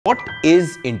What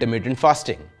is intermittent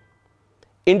fasting?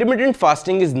 Intermittent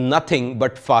fasting is nothing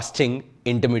but fasting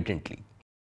intermittently.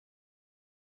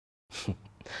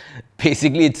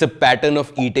 Basically, it's a pattern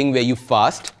of eating where you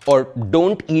fast or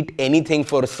don't eat anything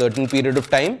for a certain period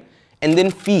of time and then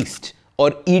feast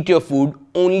or eat your food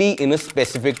only in a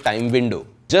specific time window.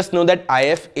 Just know that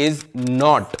IF is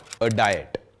not a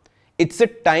diet. It's a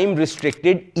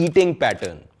time-restricted eating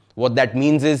pattern. What that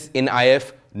means is in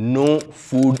IF, no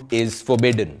food is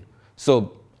forbidden.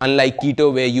 So, unlike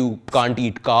keto where you can't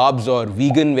eat carbs or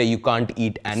vegan where you can't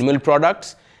eat animal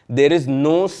products, there is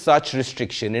no such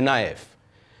restriction in IF.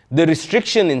 The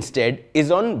restriction instead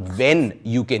is on when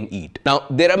you can eat. Now,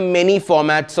 there are many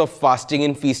formats of fasting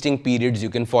and feasting periods you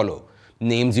can follow.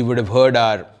 Names you would have heard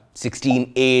are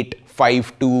 16-8,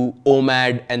 5-2,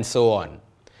 OMAD, and so on.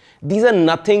 These are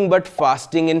nothing but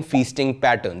fasting and feasting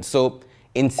patterns. So,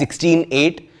 in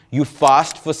 16-8, you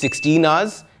fast for 16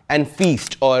 hours and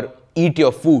feast or eat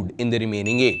your food in the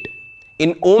remaining 8.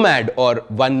 In OMAD or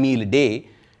 1 meal a day,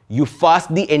 you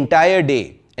fast the entire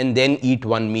day and then eat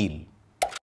 1 meal.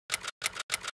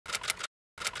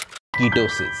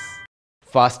 Ketosis.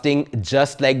 Fasting,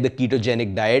 just like the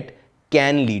ketogenic diet,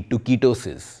 can lead to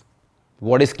ketosis.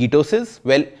 What is ketosis?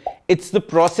 Well, it's the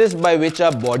process by which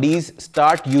our bodies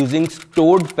start using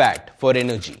stored fat for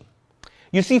energy.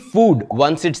 You see, food,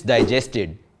 once it's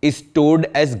digested, is stored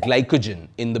as glycogen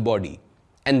in the body.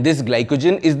 And this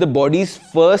glycogen is the body's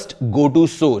first go-to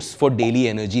source for daily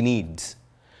energy needs.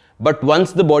 But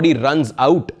once the body runs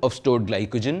out of stored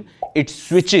glycogen, it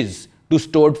switches to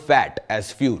stored fat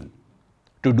as fuel.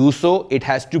 To do so, it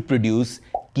has to produce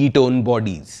ketone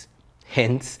bodies.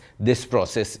 Hence, this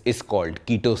process is called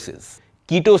ketosis.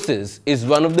 Ketosis is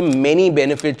one of the many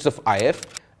benefits of IF,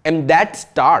 and that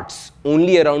starts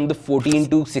only around the 14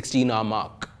 to 16 hour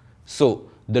mark. So,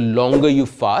 the longer you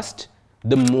fast,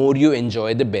 the more you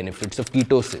enjoy the benefits of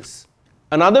ketosis.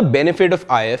 Another benefit of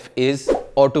IF is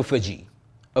autophagy,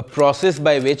 a process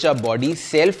by which our body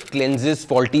self-cleanses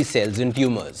faulty cells and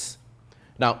tumors.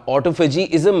 Now, autophagy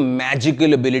is a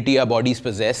magical ability our bodies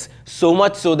possess, so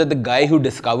much so that the guy who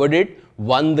discovered it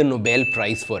won the Nobel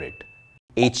Prize for it.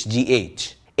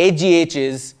 HGH. HGH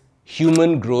is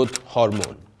human growth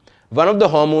hormone, one of the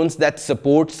hormones that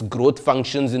supports growth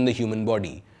functions in the human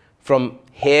body. From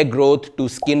hair growth to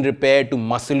skin repair to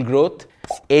muscle growth,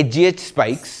 HGH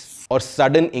spikes or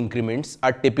sudden increments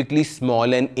are typically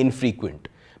small and infrequent.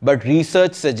 But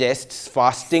research suggests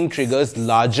fasting triggers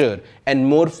larger and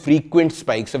more frequent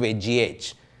spikes of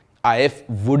HGH. IF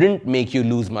wouldn't make you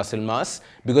lose muscle mass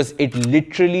because it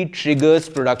literally triggers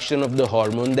production of the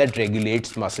hormone that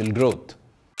regulates muscle growth.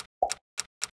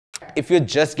 If you're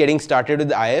just getting started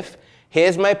with IF,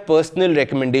 here's my personal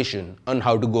recommendation on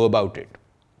how to go about it.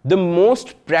 The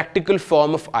most practical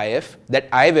form of IF that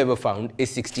I've ever found is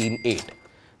 16-8.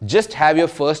 Just have your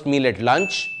first meal at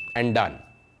lunch and done.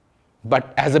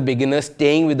 But as a beginner,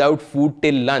 staying without food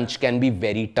till lunch can be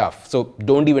very tough, so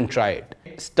don't even try it.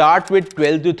 Start with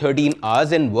 12 to 13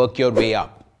 hours and work your way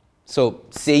up. So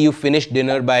say you finish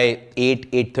dinner by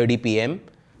 8:30 p.m.,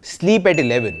 sleep at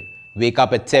 11, wake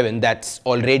up at 7, that's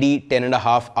already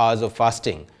 10.5 hours of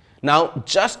fasting. Now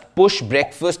just push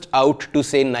breakfast out to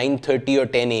say 9:30 or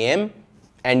 10 a.m.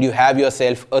 and you have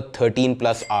yourself a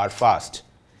 13+ hour fast.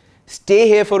 Stay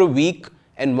here for a week,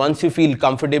 and once you feel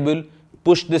comfortable,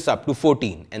 push this up to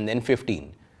 14 and then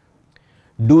 15.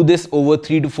 Do this over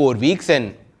 3 to 4 weeks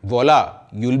and voila,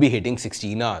 you'll be hitting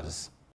 16 hours.